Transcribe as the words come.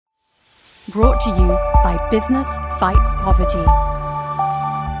Brought to you by Business Fights Poverty.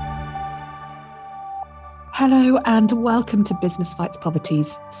 Hello and welcome to Business Fights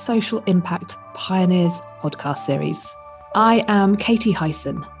Poverty's Social Impact Pioneers podcast series. I am Katie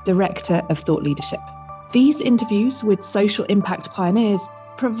Hyson, Director of Thought Leadership. These interviews with social impact pioneers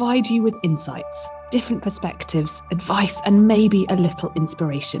provide you with insights, different perspectives, advice, and maybe a little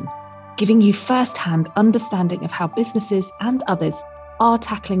inspiration, giving you first-hand understanding of how businesses and others are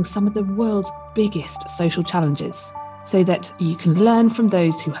tackling some of the world's biggest social challenges, so that you can learn from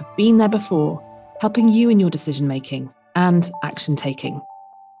those who have been there before, helping you in your decision-making and action-taking.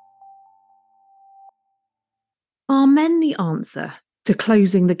 Are men the answer to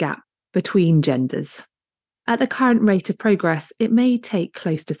closing the gap between genders? At the current rate of progress, it may take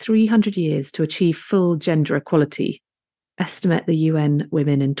close to 300 years to achieve full gender equality, estimate the UN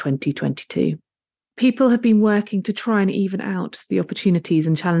Women in 2022. People have been working to try and even out the opportunities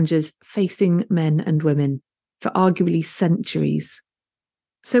and challenges facing men and women for arguably centuries.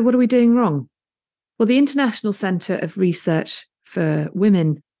 So what are we doing wrong? Well, the International Centre of Research for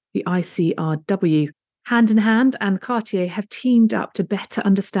Women, the ICRW, Hand in Hand and Cartier have teamed up to better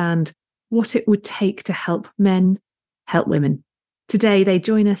understand what it would take to help men help women. Today, they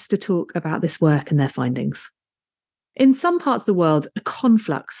join us to talk about this work and their findings. In some parts of the world, a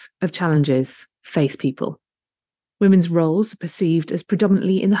conflux of challenges face people. Women's roles are perceived as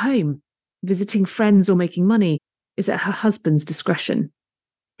predominantly in the home. Visiting friends or making money is at her husband's discretion.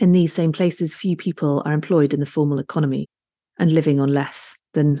 In these same places, few people are employed in the formal economy and living on less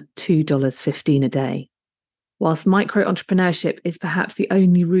than $2.15 a day. Whilst micro-entrepreneurship is perhaps the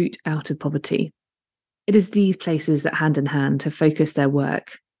only route out of poverty, it is these places that Hand in Hand have focused their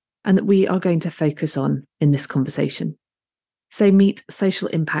work and that we are going to focus on in this conversation. So meet social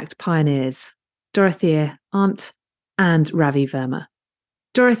impact pioneers, Dorothea Arndt and Ravi Verma.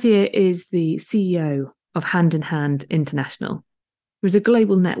 Dorothea is the CEO of Hand in Hand International, who is a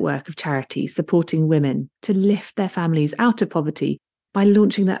global network of charities supporting women to lift their families out of poverty by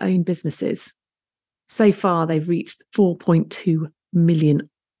launching their own businesses. So far, they've reached 4.2 million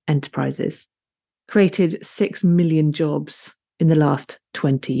enterprises, created 6 million jobs in the last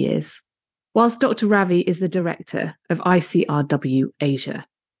 20 years. Whilst Dr. Ravi is the director of ICRW Asia,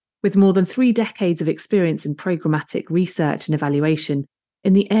 with more than 3 decades of experience in programmatic research and evaluation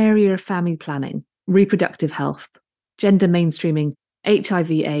in the area of family planning, reproductive health, gender mainstreaming,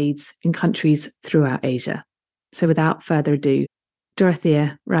 HIV/AIDS in countries throughout Asia. So without further ado,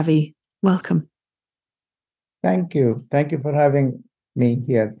 Dorothea, Ravi, welcome. Thank you. Thank you for having me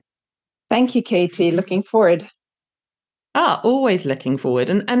here. Thank you, Katie. Looking forward. Always looking forward.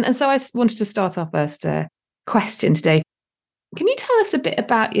 And so I wanted to start our first question today. Can you tell us a bit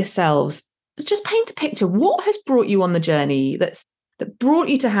about yourselves? Just paint a picture. What has brought you on the journey that brought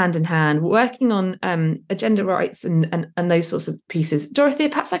you to Hand in Hand, working on gender rights and those sorts of pieces? Dorothea,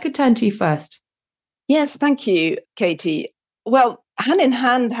 perhaps I could turn to you first. Yes, thank you, Katie. Well, Hand in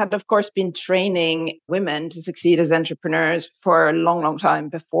Hand had, of course, been training women to succeed as entrepreneurs for a long, long time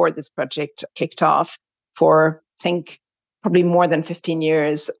before this project kicked off for, I think, probably more than 15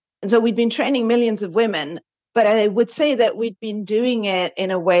 years. And so we'd been training millions of women, but I would say that we'd been doing it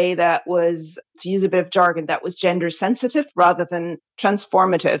in a way that was, to use a bit of jargon, that was gender sensitive rather than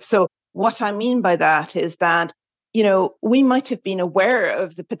transformative. So what I mean by that is that, we might have been aware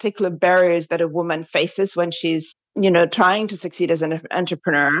of the particular barriers that a woman faces when she's, trying to succeed as an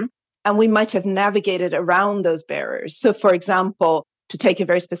entrepreneur, and we might have navigated around those barriers. So for example, to take a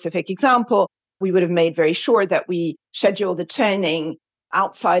very specific example, we would have made very sure that we scheduled the training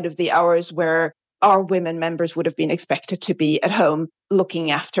outside of the hours where our women members would have been expected to be at home looking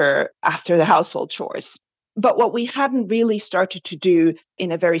after the household chores. But what we hadn't really started to do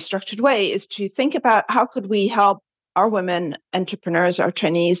in a very structured way is to think about how could we help our women entrepreneurs, our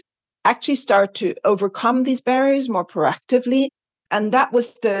trainees, actually start to overcome these barriers more proactively. And that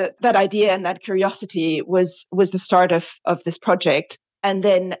was that idea, and that curiosity was the start of this project. And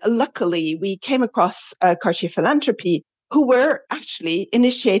then luckily we came across Cartier Philanthropy, who were actually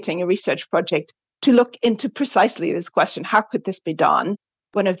initiating a research project to look into precisely this question: how could this be done?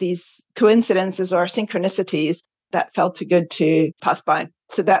 One of these coincidences or synchronicities that felt too good to pass by.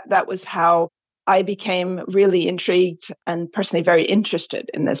 So that was how I became really intrigued and personally very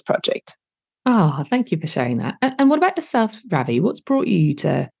interested in this project. Oh, thank you for sharing that. And what about yourself, Ravi? What's brought you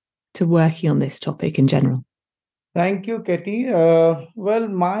to working on this topic in general? Thank you, Katie. Well,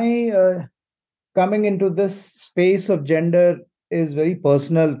 my coming into this space of gender is very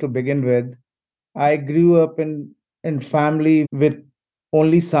personal to begin with. I grew up in family with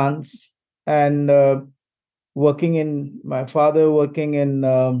only sons, and my father working in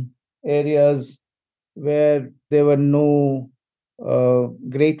areas where there were no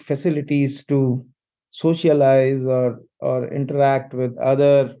great facilities to socialize or interact with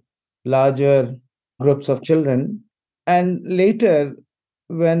other larger groups of children. And later,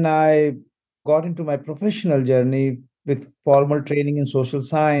 when I got into my professional journey with formal training in social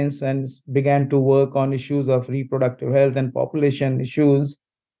science and began to work on issues of reproductive health and population issues,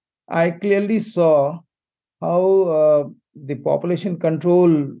 I clearly saw how the population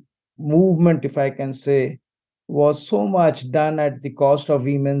control movement, if I can say, was so much done at the cost of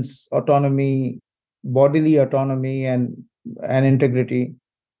women's autonomy, bodily autonomy, and integrity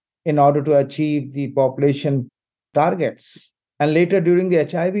in order to achieve the population targets. And later, during the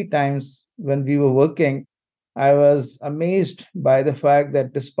HIV times, when we were working, I was amazed by the fact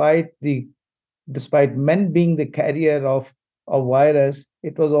that despite men being the carrier of a virus,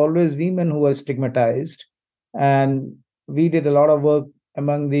 it was always women who were stigmatized. And we did a lot of work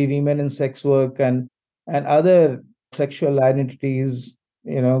among the women in sex work and other sexual identities,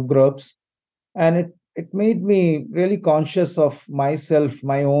 groups. And it made me really conscious of myself,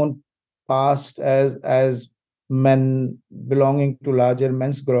 my own past as men belonging to larger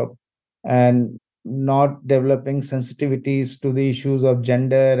men's group, and not developing sensitivities to the issues of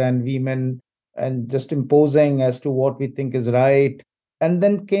gender and women, and just imposing as to what we think is right. And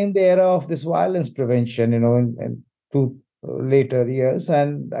then came the era of this violence prevention, in two later years.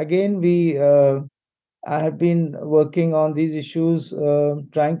 And again, I have been working on these issues,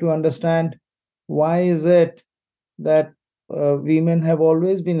 trying to understand why is it that women have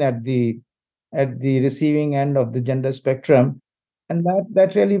always been at the receiving end of the gender spectrum. And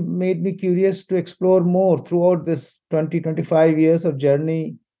that really made me curious to explore more throughout this 20-25 years of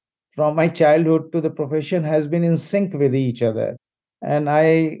journey. From my childhood to the profession has been in sync with each other. And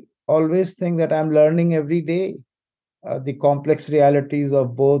I always think that I'm learning every day the complex realities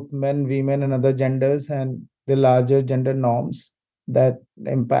of both men, women, and other genders, and the larger gender norms that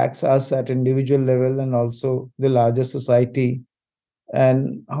impacts us at individual level and also the larger society,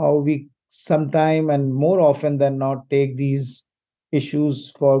 and how we sometime and more often than not take these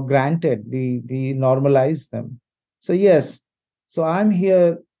issues for granted. We normalize them. So yes, so I'm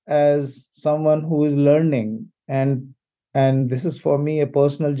here as someone who is learning, and this is for me a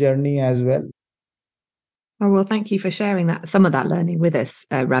personal journey as well. Oh, well, thank you for sharing some of that learning with us,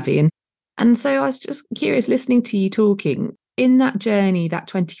 Ravi. And so I was just curious, listening to you talking, in that journey, that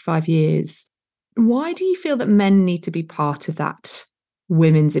 25 years, why do you feel that men need to be part of that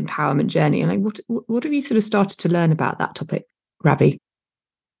women's empowerment journey? And what have you sort of started to learn about that topic, Ravi?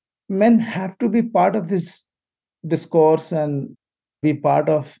 Men have to be part of this discourse and be part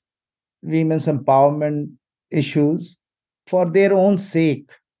of women's empowerment issues for their own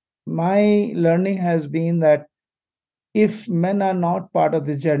sake. My learning has been that if men are not part of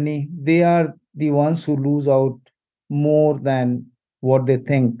the journey, they are the ones who lose out more than what they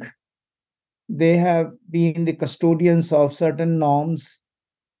think. They have been the custodians of certain norms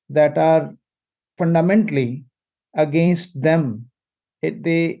that are fundamentally against them.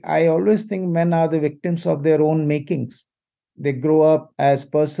 I always think men are the victims of their own makings. They grow up as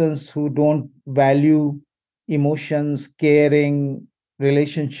persons who don't value emotions, caring,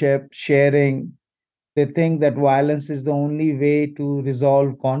 relationship, sharing. They think that violence is the only way to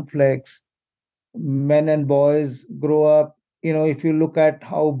resolve conflicts. Men and boys grow up, if you look at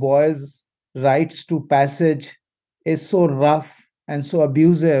how boys' rights to passage is so rough and so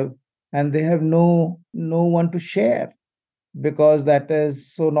abusive, and they have no one to share because that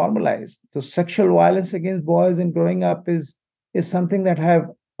is so normalized. So sexual violence against boys in growing up is something that have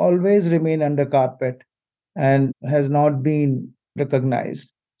always remained under carpet and has not been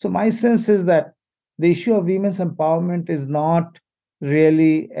recognized. So my sense is that the issue of women's empowerment is not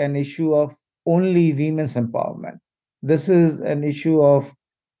really an issue of only women's empowerment. This is an issue of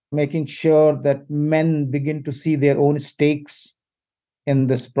making sure that men begin to see their own stakes in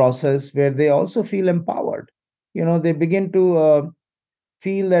this process, where they also feel empowered. They begin to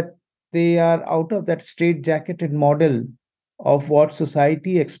feel that they are out of that straight-jacketed model of what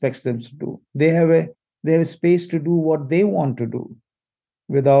society expects them to do. They have a space to do what they want to do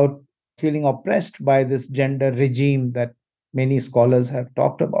without feeling oppressed by this gender regime that many scholars have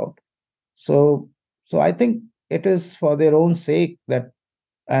talked about. So, so I think it is for their own sake that,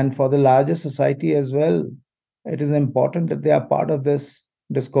 and for the larger society as well, it is important that they are part of this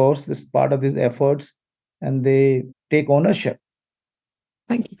discourse, this part of these efforts, and they take ownership.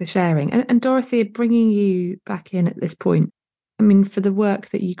 Thank you for sharing. And Dorothea, bringing you back in at this point, I mean, for the work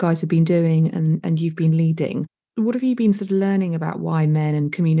that you guys have been doing and you've been leading, what have you been sort of learning about why men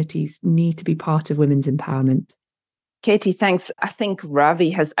and communities need to be part of women's empowerment? Katie, thanks. I think Ravi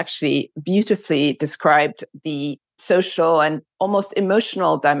has actually beautifully described the social and almost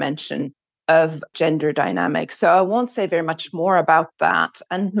emotional dimension of gender dynamics. So I won't say very much more about that,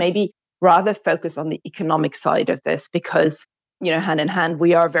 and maybe rather focus on the economic side of this, because, hand in hand,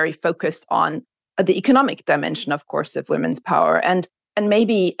 we are very focused on the economic dimension, of course, of women's power. And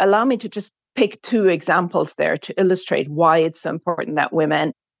maybe allow me to just pick two examples there to illustrate why it's so important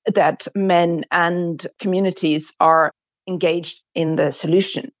that men and communities are engaged in the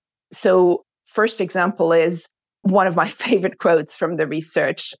solution. So, first example is one of my favorite quotes from the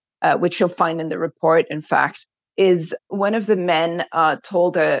research, which you'll find in the report, in fact, is one of the men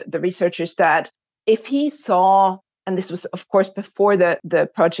told the researchers that if he saw, and this was, of course, before the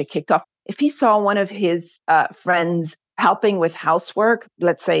project kicked off, if he saw one of his friends helping with housework,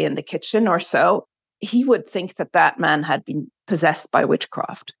 let's say in the kitchen or so, he would think that that man had been possessed by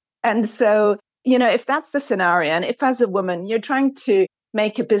witchcraft. And so, if that's the scenario, and if as a woman you're trying to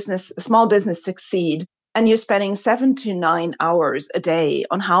make a small business succeed, and you're spending 7 to 9 hours a day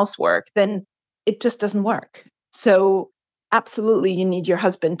on housework, then it just doesn't work. So absolutely you need your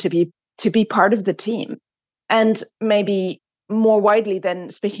husband to be part of the team. And maybe more widely than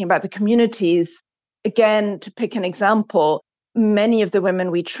speaking about the communities, again, to pick an example, many of the women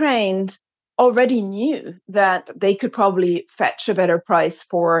we trained already knew that they could probably fetch a better price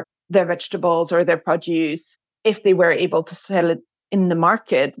for their vegetables or their produce if they were able to sell it in the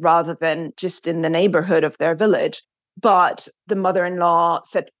market rather than just in the neighborhood of their village. But the mother-in-law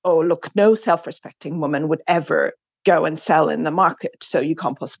said, oh, look, no self-respecting woman would ever go and sell in the market, so you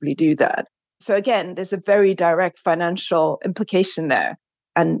can't possibly do that. So again, there's a very direct financial implication there,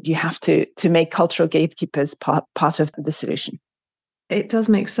 and you have to make cultural gatekeepers part of the solution. It does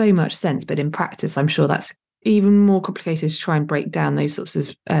make so much sense, but in practice, I'm sure that's even more complicated to try and break down those sorts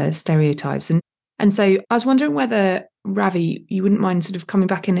of stereotypes. And so I was wondering whether, Ravi, you wouldn't mind sort of coming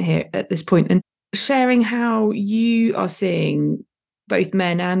back in here at this point and sharing how you are seeing both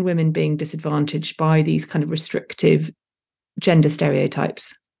men and women being disadvantaged by these kind of restrictive gender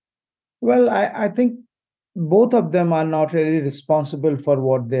stereotypes. Well, I think both of them are not really responsible for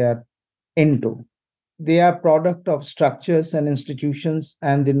what they are into. They are product of structures and institutions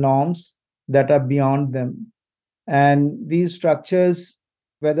and the norms that are beyond them. And these structures,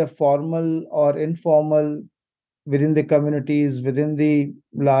 whether formal or informal, within the communities, within the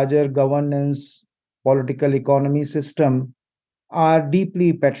larger governance, political economy system, are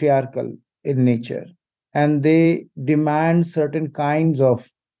deeply patriarchal in nature. And they demand certain kinds of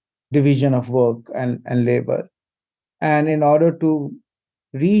division of work and labor. And in order to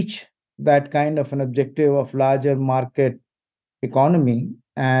reach that kind of an objective of larger market economy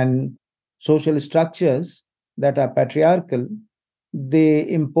and social structures that are patriarchal, they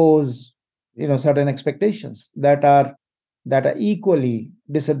impose, certain expectations that are equally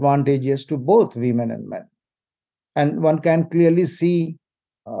disadvantageous to both women and men. And one can clearly see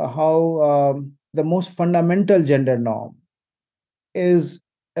how the most fundamental gender norm is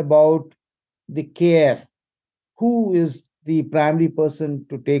about the care. Who is the primary person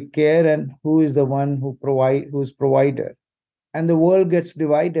to take care, and who is the one who's provider? And the world gets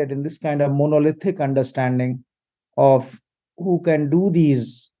divided in this kind of monolithic understanding of who can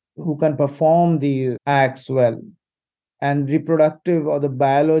perform these acts well. And reproductive or the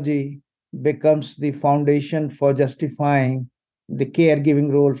biology becomes the foundation for justifying the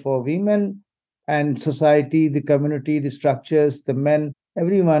caregiving role for women, and society, the community, the structures, the men,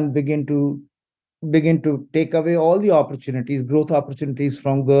 everyone begin to take away all the opportunities, growth opportunities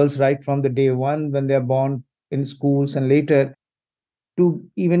from girls right from the day one when they're born in schools and later, to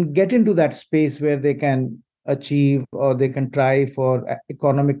even get into that space where they can achieve or they can try for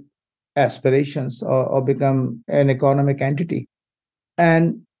economic aspirations, or become an economic entity.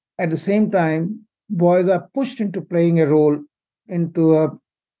 And at the same time, boys are pushed into playing a role into a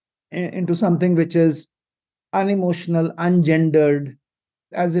into something which is unemotional, ungendered,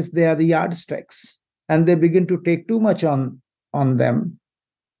 as if they are the yardsticks, and they begin to take too much on them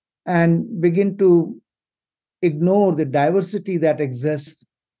and begin to ignore the diversity that exists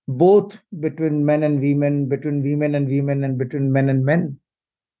both between men and women, between women and women, and between men and men.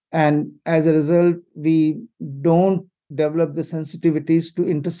 And as a result, we don't develop the sensitivities to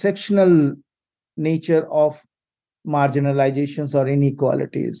intersectional nature of marginalizations or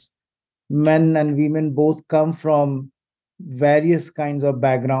inequalities. Men and women both come from various kinds of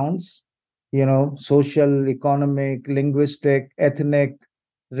backgrounds, social, economic, linguistic, ethnic,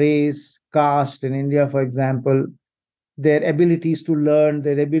 race, caste. In India, for example, their abilities to learn,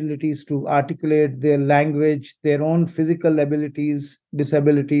 their abilities to articulate their language, their own physical abilities,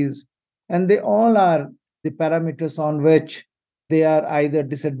 disabilities, and they all are the parameters on which they are either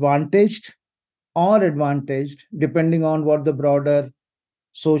disadvantaged or advantaged, depending on what the broader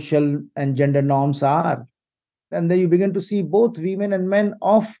social and gender norms are. And then you begin to see both women and men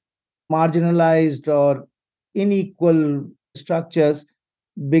of marginalized or unequal structures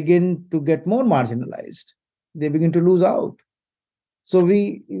begin to get more marginalized. They begin to lose out. So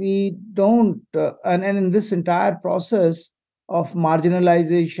we don't, and in this entire process of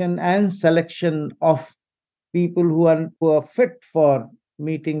marginalization and selection of people who are fit for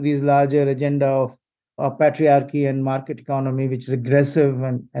meeting these larger agenda of patriarchy and market economy, which is aggressive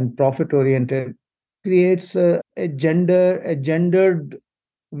and profit oriented, creates a gendered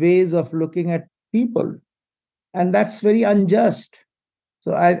ways of looking at people, and that's very unjust.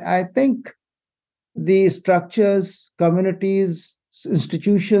 So I think the structures, communities,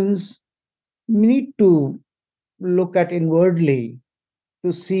 institutions need to look at inwardly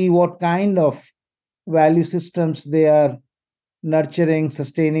to see what kind of value systems they are nurturing,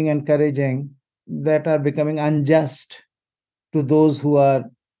 sustaining, encouraging that are becoming unjust to those who are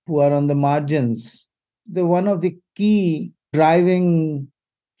on the margins. The one of the key driving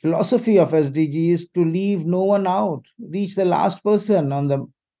philosophy of SDG is to leave no one out, reach the last person on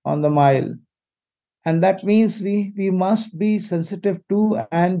the mile. And that means we must be sensitive to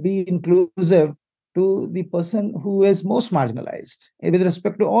and be inclusive to the person who is most marginalized with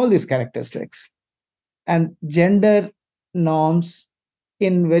respect to all these characteristics. And gender norms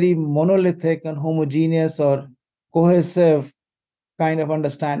in very monolithic and homogeneous or cohesive kind of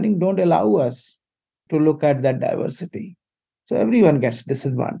understanding don't allow us to look at that diversity. So everyone gets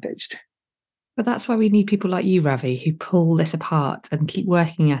disadvantaged. But that's why we need people like you, Ravi, who pull this apart and keep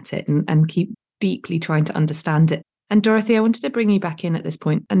working at it and keep deeply trying to understand it. And Dorothy, I wanted to bring you back in at this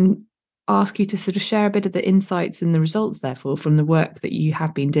point and ask you to sort of share a bit of the insights and the results, therefore, from the work that you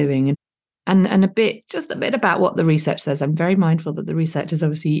have been doing and just a bit about what the research says. I'm very mindful that the research is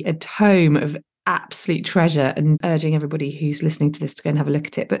obviously a tome of absolute treasure and urging everybody who's listening to this to go and have a look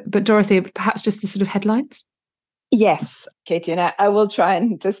at it. But Dorothy, perhaps just the sort of headlines? Yes, Katie, and I will try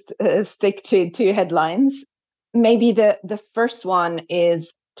and just stick to two headlines. Maybe the first one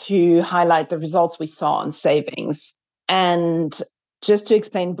is to highlight the results we saw on savings. And just to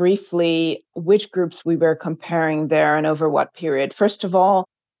explain briefly which groups we were comparing there and over what period. First of all,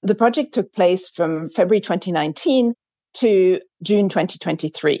 the project took place from February 2019 to June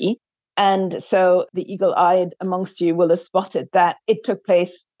 2023. And so the eagle-eyed amongst you will have spotted that it took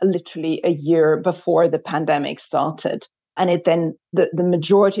place literally a year before the pandemic started. And it then, the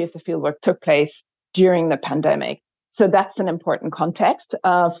majority of the fieldwork took place during the pandemic. So that's an important context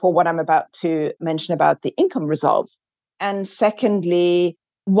for what I'm about to mention about the income results. And secondly,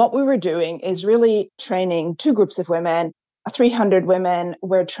 what we were doing is really training two groups of women. 300 women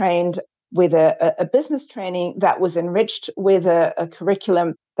were trained with a business training that was enriched with a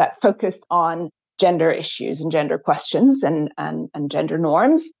curriculum that focused on gender issues and gender questions and gender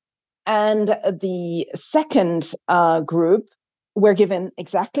norms. And the second group were given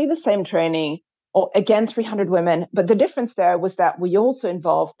exactly the same training, or again, 300 women. But the difference there was that we also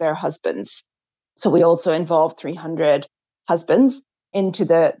involved their husbands. So we also involved 300 husbands into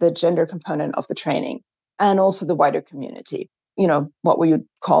the gender component of the training and also the wider community, what we would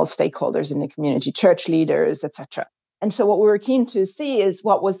call stakeholders in the community, church leaders, etc. And so what we were keen to see is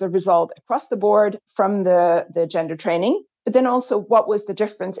what was the result across the board from the gender training, but then also what was the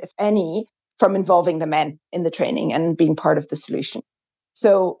difference, if any, from involving the men in the training and being part of the solution.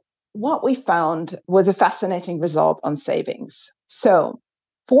 So what we found was a fascinating result on savings. So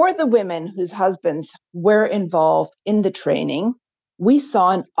for the women whose husbands were involved in the training, we saw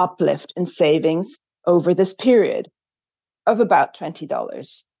an uplift in savings over this period of about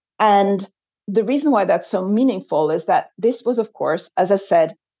 $20. And the reason why that's so meaningful is that this was, of course, as I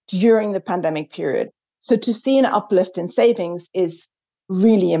said, during the pandemic period. So to see an uplift in savings is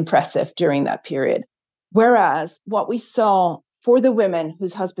really impressive during that period. Whereas what we saw for the women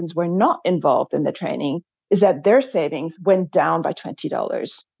whose husbands were not involved in the training is that their savings went down by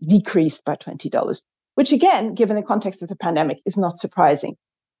 $20, decreased by $20, which again, given the context of the pandemic, is not surprising.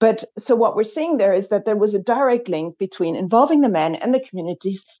 But so what we're seeing there is that there was a direct link between involving the men and the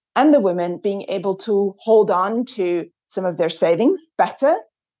communities and the women being able to hold on to some of their savings better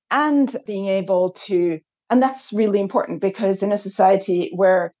and being able to, and that's really important because in a society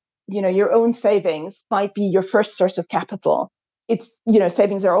where, your own savings might be your first source of capital, it's,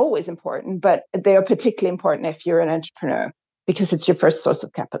 savings are always important, but they are particularly important if you're an entrepreneur because it's your first source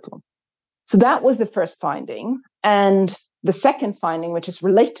of capital. So that was the first finding. And the second finding, which is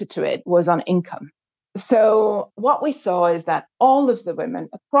related to it, was on income. So what we saw is that all of the women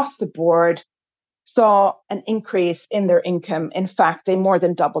across the board saw an increase in their income. In fact, they more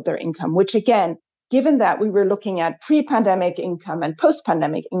than doubled their income, which again, given that we were looking at pre-pandemic income and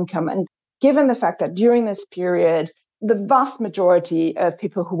post-pandemic income, and given the fact that during this period, the vast majority of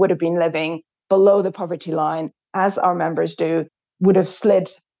people who would have been living below the poverty line, as our members do, would have slid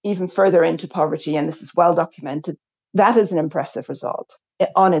even further into poverty, and this is well documented. That is an impressive result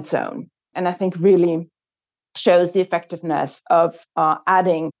on its own. And I think really shows the effectiveness of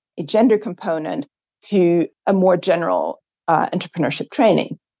adding a gender component to a more general entrepreneurship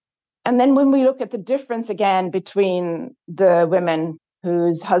training. And then when we look at the difference again between the women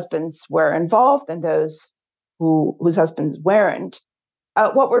whose husbands were involved and those whose husbands weren't,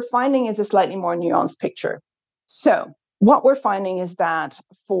 what we're finding is a slightly more nuanced picture. So what we're finding is that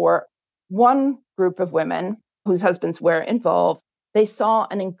for one group of women whose husbands were involved, they saw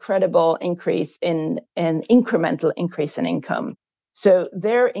an incredible increase in an incremental increase in income. So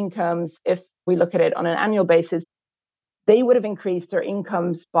their incomes, if we look at it on an annual basis, they would have increased their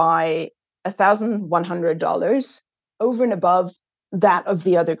incomes by $1,100 over and above that of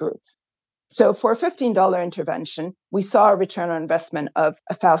the other group. So for a $15 intervention, we saw a return on investment of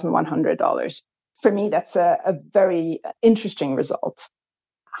 $1,100. For me, that's a very interesting result.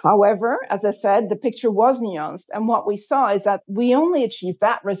 However, as I said, the picture was nuanced. And what we saw is that we only achieved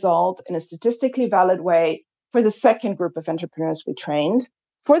that result in a statistically valid way for the second group of entrepreneurs we trained.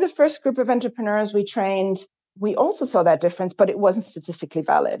 For the first group of entrepreneurs we trained, we also saw that difference, but it wasn't statistically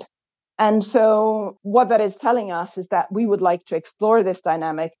valid. And so what that is telling us is that we would like to explore this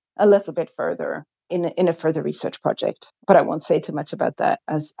dynamic a little bit further in a further research project. But I won't say too much about that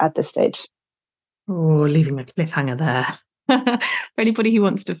as at this stage. Oh, leaving a cliffhanger there. For anybody who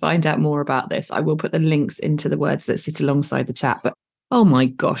wants to find out more about this, I will put the links into the words that sit alongside the chat. But oh my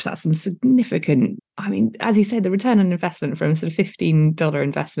gosh, that's some significant, I mean, as you said, the return on investment from sort of $15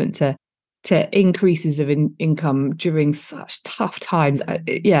 investment to increases of income during such tough times.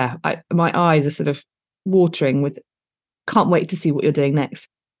 My eyes are sort of watering with, can't wait to see what you're doing next.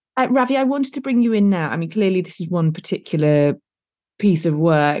 Ravi, I wanted to bring you in now. I mean, clearly this is one particular piece of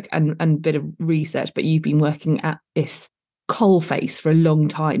work and bit of research, but you've been working at this coalface for a long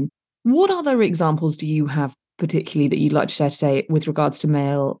time. What other examples do you have particularly that you'd like to share today with regards to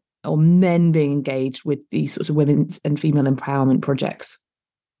male or men being engaged with these sorts of women's and female empowerment projects?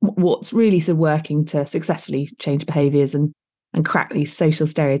 What's really sort of working to successfully change behaviours and crack these social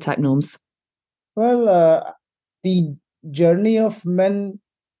stereotype norms? Well, the journey of men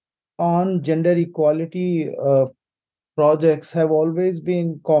on gender equality projects have always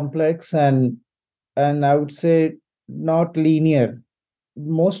been complex and I would say not linear.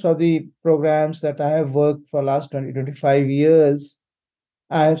 Most of the programs that I have worked for last 20, 25 years,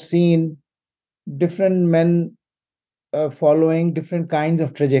 I have seen different men following different kinds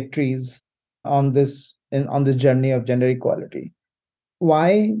of trajectories on this journey of gender equality.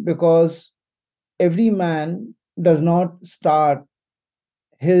 Why? Because every man does not start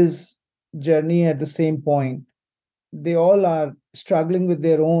his journey at the same point. They all are struggling with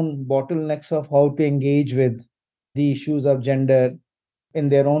their own bottlenecks of how to engage with the issues of gender in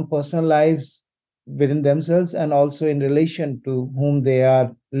their own personal lives, within themselves, and also in relation to whom they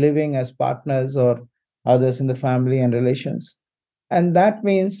are living as partners or others in the family and relations. And that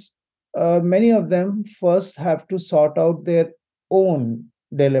means many of them first have to sort out their own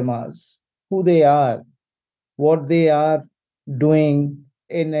dilemmas, who they are, what they are doing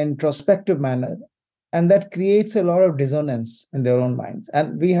in an introspective manner. And that creates a lot of dissonance in their own minds.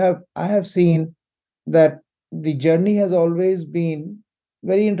 And I have seen that the journey has always been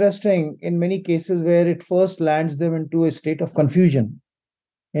very interesting in many cases where it first lands them into a state of confusion,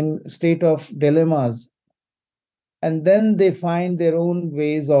 in state of dilemmas, and then they find their own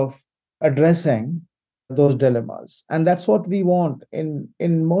ways of addressing those dilemmas. And that's what we want in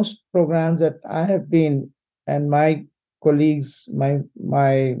most programs that I have been, and my colleagues,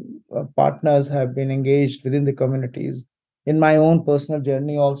 my partners have been engaged within the communities. In my own personal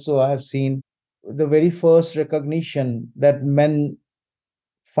journey also, I have seen the very first recognition that men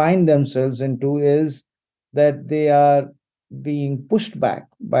find themselves into is that they are being pushed back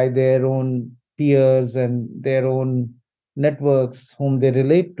by their own peers and their own networks whom they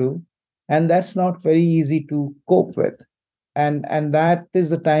relate to, and that's not very easy to cope with. And that is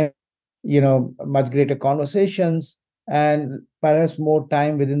the time, much greater conversations and perhaps more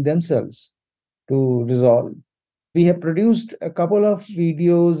time within themselves to resolve. We have produced a couple of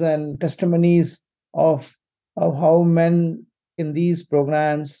videos and testimonies of how men in these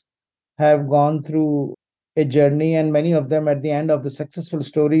programs have gone through a journey, and many of them at the end of the successful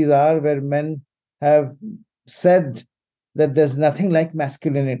stories are where men have said that there's nothing like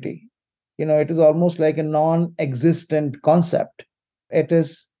masculinity. it is almost like a non-existent concept. It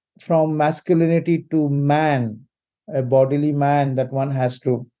is from masculinity to man, a bodily man that one has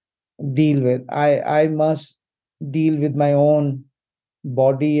to deal with. I must deal with my own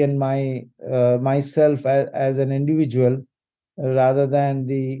body and myself as an individual, rather than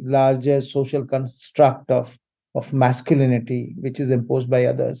the larger social construct of masculinity which is imposed by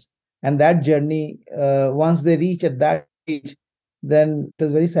others. And that journey, once they reach at that stage, then it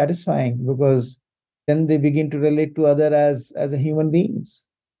is very satisfying, because then they begin to relate to other as a human beings.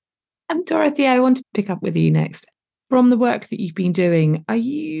 And Dorothea, I want to pick up with you next. From the work that you've been doing, are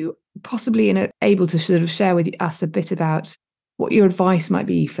you possibly able to sort of share with us a bit about what your advice might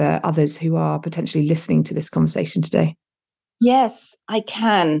be for others who are potentially listening to this conversation today? Yes, I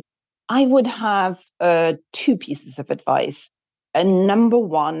can. I would have two pieces of advice. And number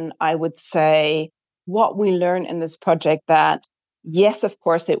one, I would say what we learned in this project, that yes, of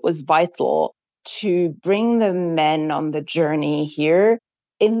course, it was vital to bring the men on the journey here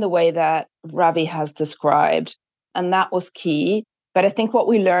in the way that Ravi has described. And that was key. But I think what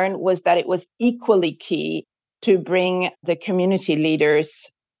we learned was that it was equally key to bring the community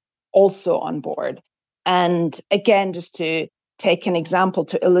leaders also on board. And again, just to take an example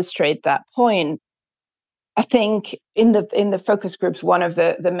to illustrate that point, I think in the focus groups, one of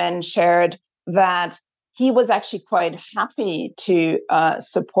the men shared that he was actually quite happy to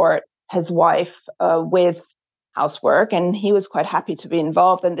support his wife with housework, and he was quite happy to be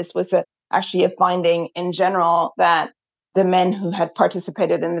involved. And this was actually a finding in general, that the men who had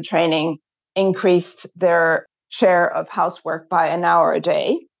participated in the training increased their share of housework by an hour a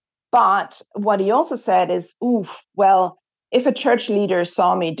day. But what he also said is, oof, well, if a church leader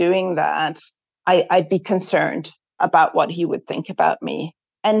saw me doing that, I'd be concerned about what he would think about me.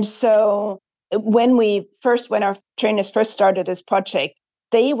 And so when our trainers first started this project,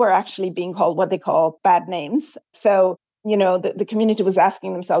 they were actually being called what they call bad names. So, the community was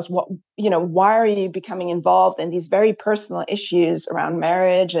asking themselves, why are you becoming involved in these very personal issues around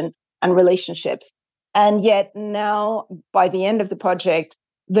marriage and relationships? And yet now, by the end of the project,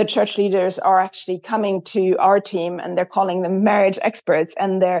 the church leaders are actually coming to our team, and they're calling them marriage experts,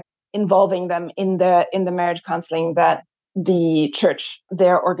 and they're involving them in the marriage counseling that the church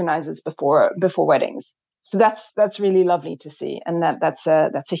there organizes before weddings. So that's really lovely to see, and that's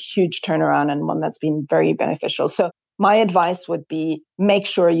a huge turnaround, and one that's been very beneficial. So my advice would be, make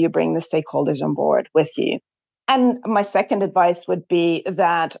sure you bring the stakeholders on board with you. And my second advice would be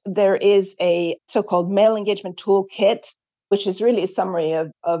that there is a so-called male engagement toolkit, which is really a summary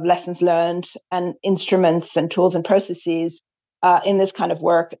of lessons learned and instruments and tools and processes in this kind of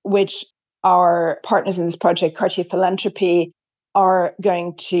work, which our partners in this project, Cartier Philanthropy, are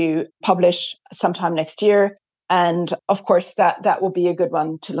going to publish sometime next year. And of course, that will be a good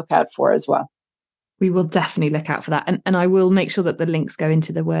one to look out for as well. We will definitely look out for that. And I will make sure that the links go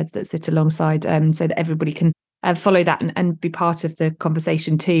into the words that sit alongside, so that everybody can follow that and be part of the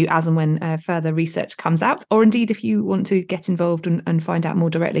conversation too, as and when further research comes out. Or indeed, if you want to get involved and find out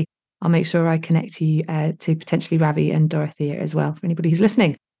more directly, I'll make sure I connect you to potentially Ravi and Dorothea as well, for anybody who's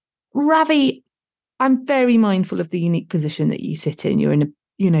listening. Ravi, I'm very mindful of the unique position that you sit in. You're in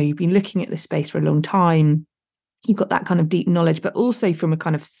you've been looking at this space for a long time. You've got that kind of deep knowledge, but also from a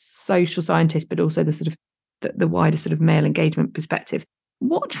kind of social scientist, but also the sort of the wider sort of male engagement perspective.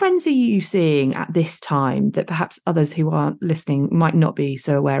 What trends are you seeing at this time that perhaps others who aren't listening might not be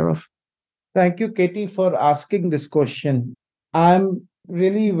so aware of? Thank you, Katie, for asking this question. I'm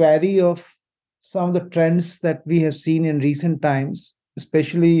really wary of some of the trends that we have seen in recent times,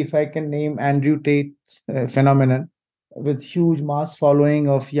 especially if I can name Andrew Tate's phenomenon, with huge mass following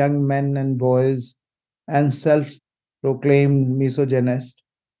of young men and boys and self-proclaimed misogynist,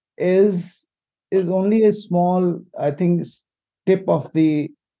 is only a small, I think, tip of the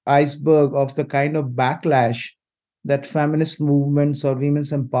iceberg of the kind of backlash that feminist movements or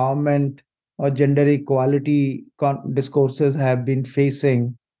women's empowerment or gender equality discourses have been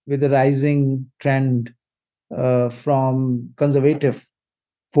facing, with the rising trend from conservative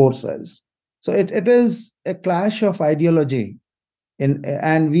forces. So it is a clash of ideology,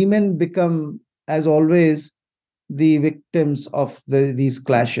 and women become, as always, the victims of these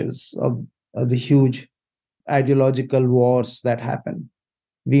clashes of the huge ideological wars that happen,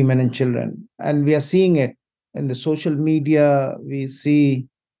 women and children. And we are seeing it in the social media, we see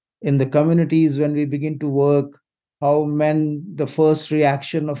in the communities when we begin to work, how the first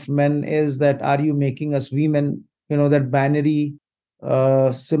reaction of men is that, are you making us women? That binary,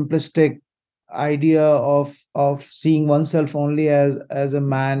 simplistic idea of seeing oneself only as a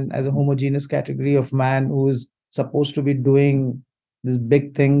man, as a homogeneous category of man who is supposed to be doing these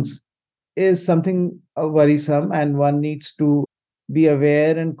big things. is something worrisome, and one needs to be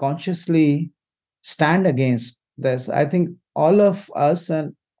aware and consciously stand against this. I think all of us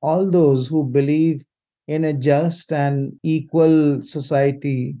and all those who believe in a just and equal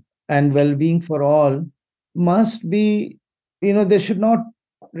society and well being for all must be, they should not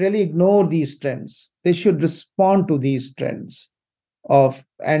really ignore these trends. They should respond to these trends of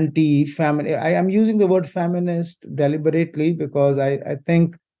anti-family. I am using the word feminist deliberately because I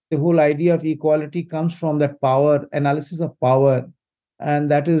think the whole idea of equality comes from that power analysis of power, and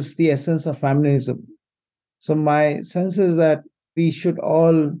that is the essence of feminism. So my sense is that we should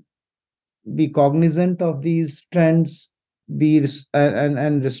all be cognizant of these trends,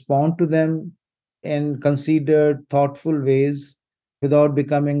 and respond to them in considered, thoughtful ways without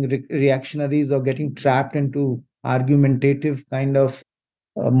becoming reactionaries or getting trapped into argumentative kind of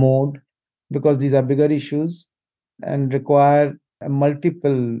mode, because these are bigger issues and require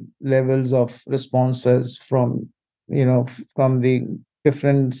multiple levels of responses from from the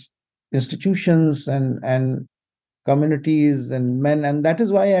different institutions and communities and men. And that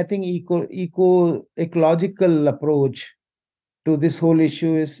is why I think ecological approach to this whole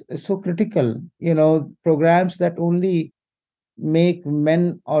issue is so critical. Programs that only make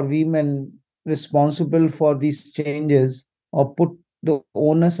men or women responsible for these changes or put the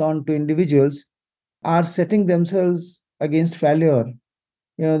onus on to individuals are setting themselves against failure.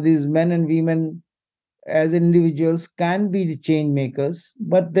 These men and women as individuals can be the change makers,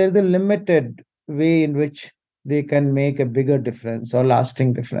 but there's a limited way in which they can make a bigger difference or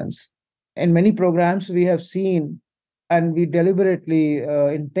lasting difference. In many programs, we have seen, and we deliberately,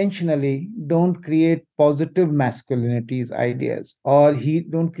 intentionally don't create positive masculinities ideas, or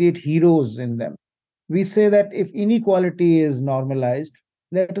don't create heroes in them. We say that if inequality is normalized,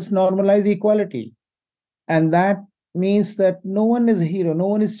 let us normalize equality. And that means that no one is a hero, no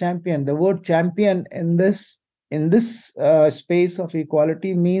one is champion. The word champion in this space of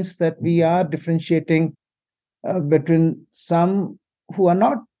equality means that we are differentiating between some who are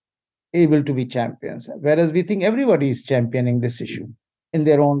not able to be champions, whereas we think everybody is championing this issue in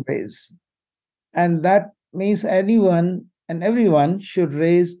their own ways. And that means anyone and everyone should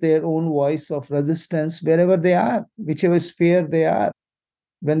raise their own voice of resistance wherever they are, whichever sphere they are.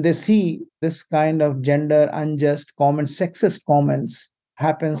 When they see this kind of gender unjust comments, sexist comments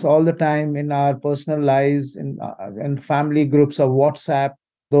happens all the time in our personal lives, in family groups of WhatsApp,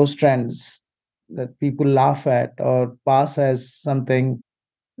 those trends that people laugh at or pass as something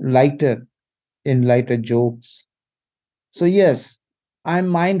lighter in lighter jokes. So yes, I'm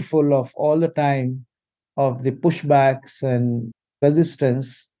mindful of all the time of the pushbacks and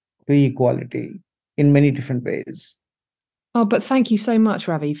resistance to equality in many different ways. Oh, but thank you so much,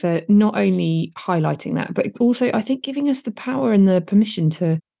 Ravi, for not only highlighting that, but also I think giving us the power and the permission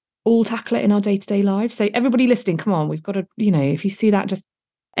to all tackle it in our day-to-day lives. So everybody listening, come on, we've got to, if you see that just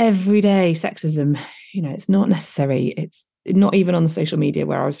everyday sexism, it's not necessary. It's not even on the social media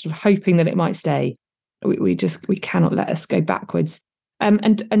where I was sort of hoping that it might stay. We cannot let us go backwards.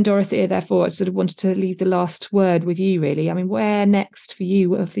 And Dorothea, therefore, I sort of wanted to leave the last word with you, really. I mean, where next for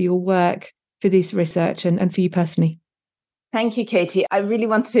you, for your work, for this research and for you personally? Thank you, Katie. I really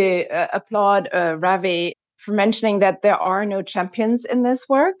want to applaud Ravi for mentioning that there are no champions in this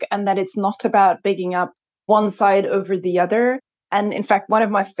work and that it's not about bigging up one side over the other. And in fact, one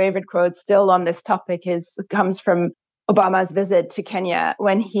of my favorite quotes still on this topic comes from Obama's visit to Kenya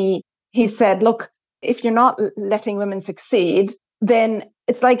when he said, look, if you're not letting women succeed, then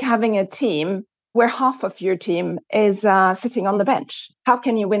it's like having a team where half of your team is sitting on the bench. How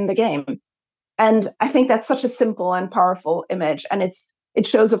can you win the game? And I think that's such a simple and powerful image. And it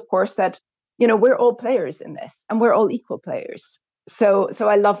shows, of course, that, we're all players in this and we're all equal players. So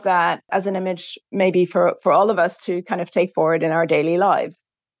I love that as an image, maybe for all of us to kind of take forward in our daily lives.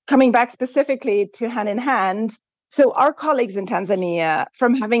 Coming back specifically to Hand in Hand. So our colleagues in Tanzania,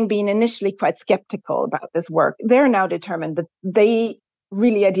 from having been initially quite skeptical about this work, they're now determined that they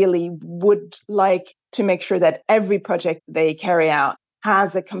really ideally would like to make sure that every project they carry out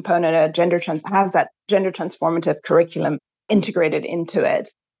has a component, has that gender transformative curriculum integrated into it.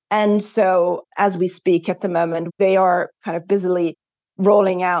 And so as we speak at the moment, they are kind of busily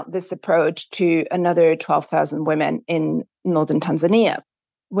rolling out this approach to another 12,000 women in northern Tanzania,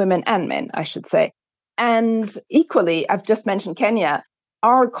 women and men, I should say. And equally, I've just mentioned Kenya.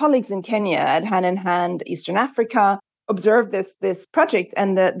 Our colleagues in Kenya at Hand in Hand Eastern Africa observed this project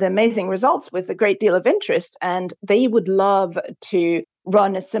and the amazing results with a great deal of interest. And they would love to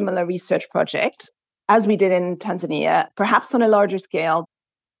run a similar research project as we did in Tanzania, perhaps on a larger scale.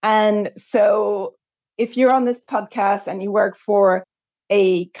 And so if you're on this podcast and you work for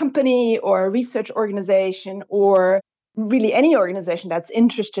a company or a research organization or really any organization that's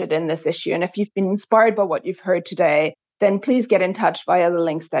interested in this issue, and if you've been inspired by what you've heard today, then please get in touch via the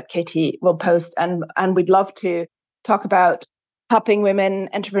links that Katie will post. And we'd love to talk about helping women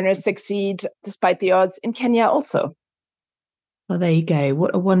entrepreneurs succeed despite the odds in Kenya also. Well, there you go.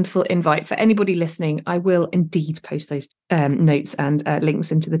 What a wonderful invite. For anybody listening, I will indeed post those notes and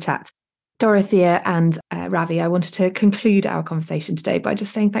links into the chat. Dorothea and Ravi, I wanted to conclude our conversation today by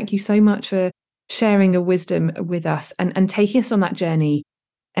just saying thank you so much for sharing your wisdom with us and taking us on that journey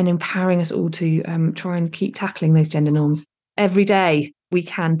and empowering us all to try and keep tackling those gender norms. Every day we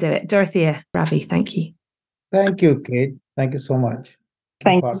can do it. Dorothea, Ravi, thank you. Thank you, Kate. Thank you so much.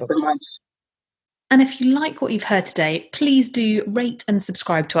 Thank you so much. And if you like what you've heard today, please do rate and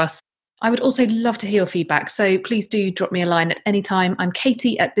subscribe to us. I would also love to hear your feedback, so please do drop me a line at any time. I'm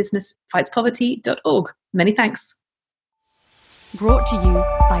Katie at businessfightspoverty.org. Many thanks. Brought to you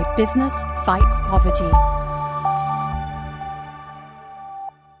by Business Fights Poverty.